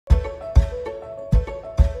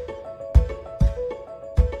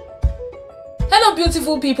Hello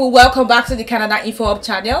beautiful people, welcome back to the Canada Info Hub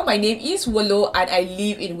channel. My name is Wolo and I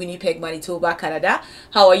live in Winnipeg, Manitoba, Canada.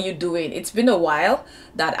 How are you doing? It's been a while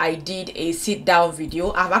that I did a sit down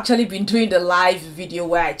video. I've actually been doing the live video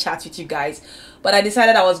where I chat with you guys, but I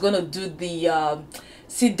decided I was going to do the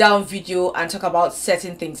sit down video and talk about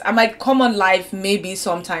certain things. I might come on live maybe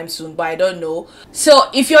sometime soon, but I don't know. So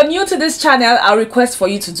if you're new to this channel, I'll request for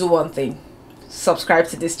you to do one thing: subscribe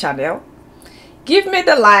to this channel, give me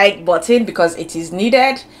the like button because it is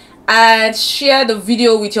needed, and share the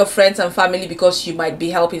video with your friends and family because you might be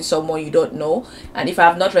helping someone you don't know. And if I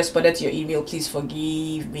have not responded to your email, please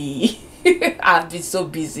forgive me. I've been so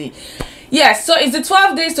busy. Yes, so it's the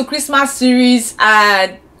 12 days to Christmas series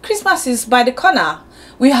and Christmas is by the corner.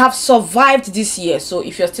 We have survived this year, so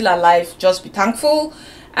if you're still alive, just be thankful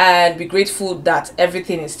and be grateful that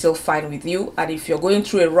everything is still fine with you. And if you're going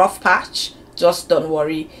through a rough patch, just don't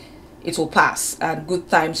worry, it will pass and good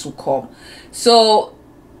times will come. So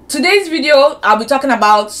today's video, I'll be talking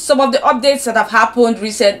about some of the updates that have happened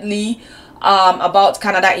recently about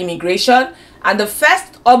Canada immigration. And the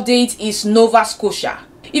first update is Nova Scotia.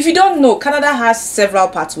 If you don't know, Canada has several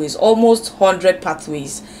pathways, almost 100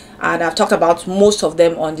 pathways, and I've talked about most of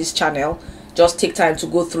them on this channel. Just take time to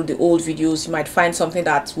go through the old videos. You might find something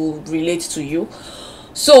that will relate to you.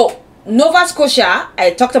 So Nova Scotia,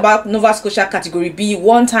 I talked about Nova Scotia category B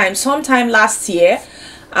one time, sometime last year,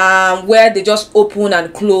 where they just open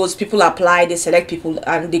and close. People apply, they select people,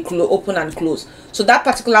 and they open and close. So that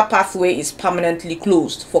particular pathway is permanently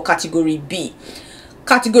closed for category B.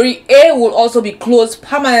 Category A will also be closed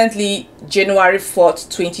permanently January 4th,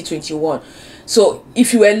 2021. So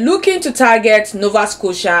if you were looking to target Nova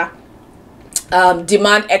Scotia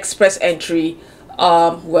demand express entry,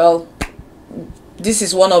 well, this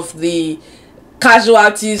is one of the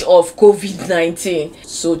casualties of COVID-19.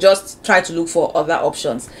 So just try to look for other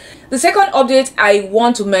options. The second update I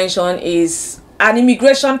want to mention is an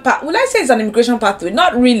immigration path. Will I say it's an immigration pathway?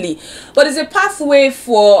 Not really, but it's a pathway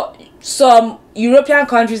for some European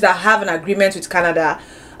countries that have an agreement with Canada.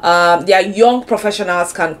 Their young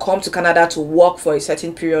professionals can come to Canada to work for a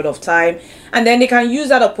certain period of time, and then they can use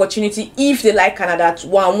that opportunity if they like Canada to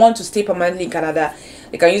want to stay permanently in Canada.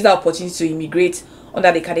 They can use that opportunity to immigrate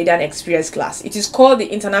under the Canadian Experience Class. It is called the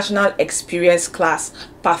International Experience Class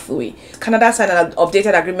Pathway. Canada signed an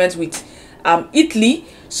updated agreement with Italy.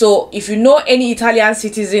 So if you know any Italian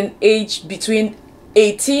citizen aged between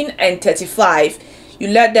 18 and 35, you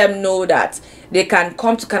let them know that they can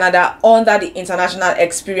come to Canada under the International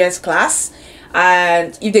Experience Class,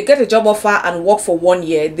 and if they get a job offer and work for 1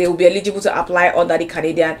 year, they will be eligible to apply under the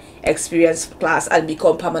Canadian Experience Class and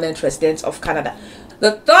become permanent residents of Canada.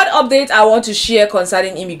 The third update I want to share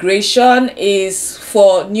concerning immigration is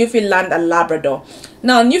for Newfoundland and Labrador.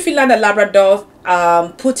 Now, Newfoundland and Labrador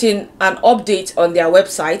put in an update on their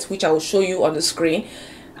website, which I will show you on the screen.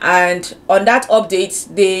 And on that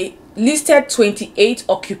update, they listed 28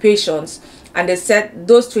 occupations, and they said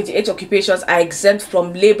those 28 occupations are exempt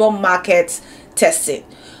from labor market testing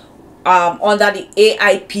under the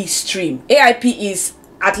AIP stream. AIP is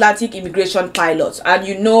Atlantic Immigration Pilot, and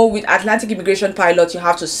you know, with Atlantic Immigration Pilot you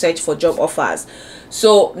have to search for job offers.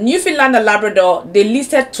 So Newfoundland and Labrador, they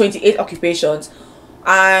listed 28 occupations,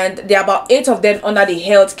 and there are about 8 of them under the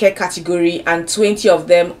healthcare category and 20 of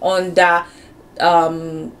them under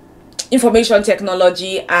information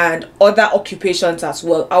technology and other occupations as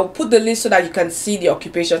well. I'll put the list so that you can see the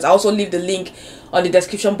occupations. I also leave the link on the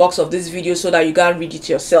description box of this video so that you can read it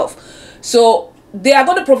yourself. So they are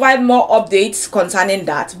going to provide more updates concerning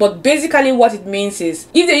that, but basically what it means is,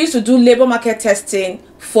 if they used to do labor market testing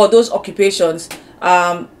for those occupations,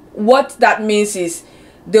 what that means is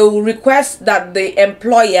they will request that the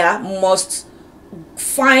employer must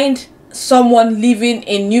find someone living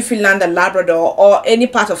in Newfoundland and Labrador or any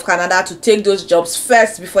part of Canada to take those jobs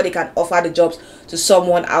first before they can offer the jobs to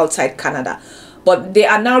someone outside Canada. But they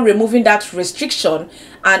are now removing that restriction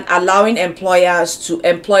and allowing employers to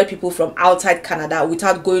employ people from outside Canada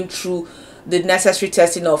without going through the necessary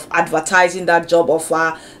testing of advertising that job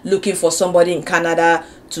offer, looking for somebody in Canada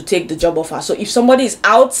to take the job offer. So if somebody is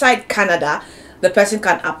outside Canada, the person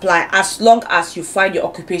can apply as long as you find your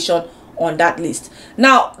occupation on that list.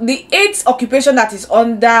 Now, the 8th occupation that is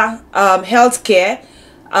under healthcare,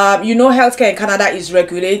 you know, healthcare in Canada is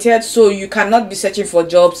regulated, so you cannot be searching for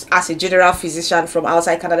jobs as a general physician from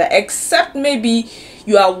outside Canada, except maybe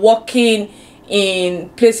you are working in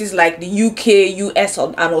places like the UK, US,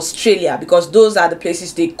 and Australia, because those are the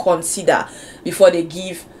places they consider before they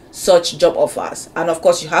give such job offers. And of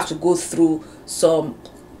course, you have to go through some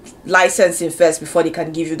licensing first before they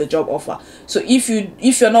can give you the job offer. So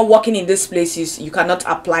if you're not working in these places, you cannot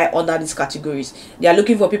apply under these categories. They are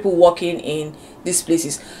looking for people working in these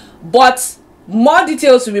places, but more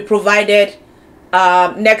details will be provided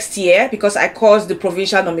next year, because I called the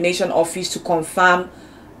provincial nomination office to confirm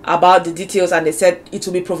about the details, and they said it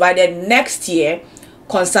will be provided next year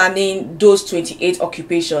concerning those 28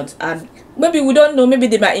 occupations. And maybe, we don't know, maybe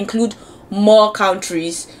they might include more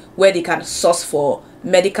countries where they can source for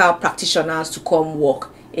medical practitioners to come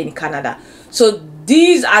work in Canada. So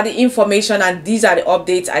these are the information and these are the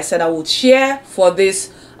updates I said I would share for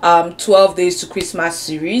this 12 days to Christmas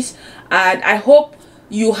series, and I hope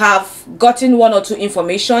you have gotten one or two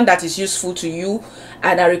information that is useful to you,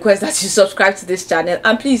 and I request that you subscribe to this channel.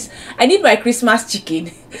 And please, I need my Christmas chicken.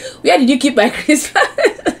 Where did you keep my Christmas?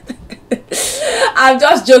 I'm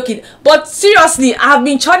just joking, but seriously, I've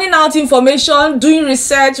been churning out information, doing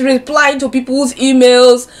research, replying to people's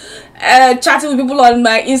emails, chatting with people on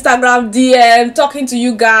my Instagram DM, talking to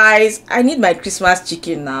you guys. I need my Christmas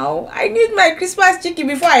chicken now. I need my Christmas chicken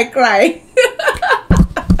before I cry.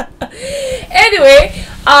 Anyway,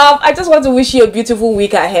 I just want to wish you a beautiful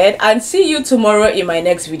week ahead, and see you tomorrow in my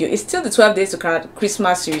next video. It's still the 12 days to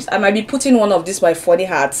Christmas series. I might be putting one of these my funny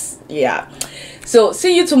hats. Yeah, so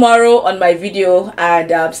see you tomorrow on my video,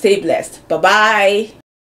 and stay blessed. Bye bye.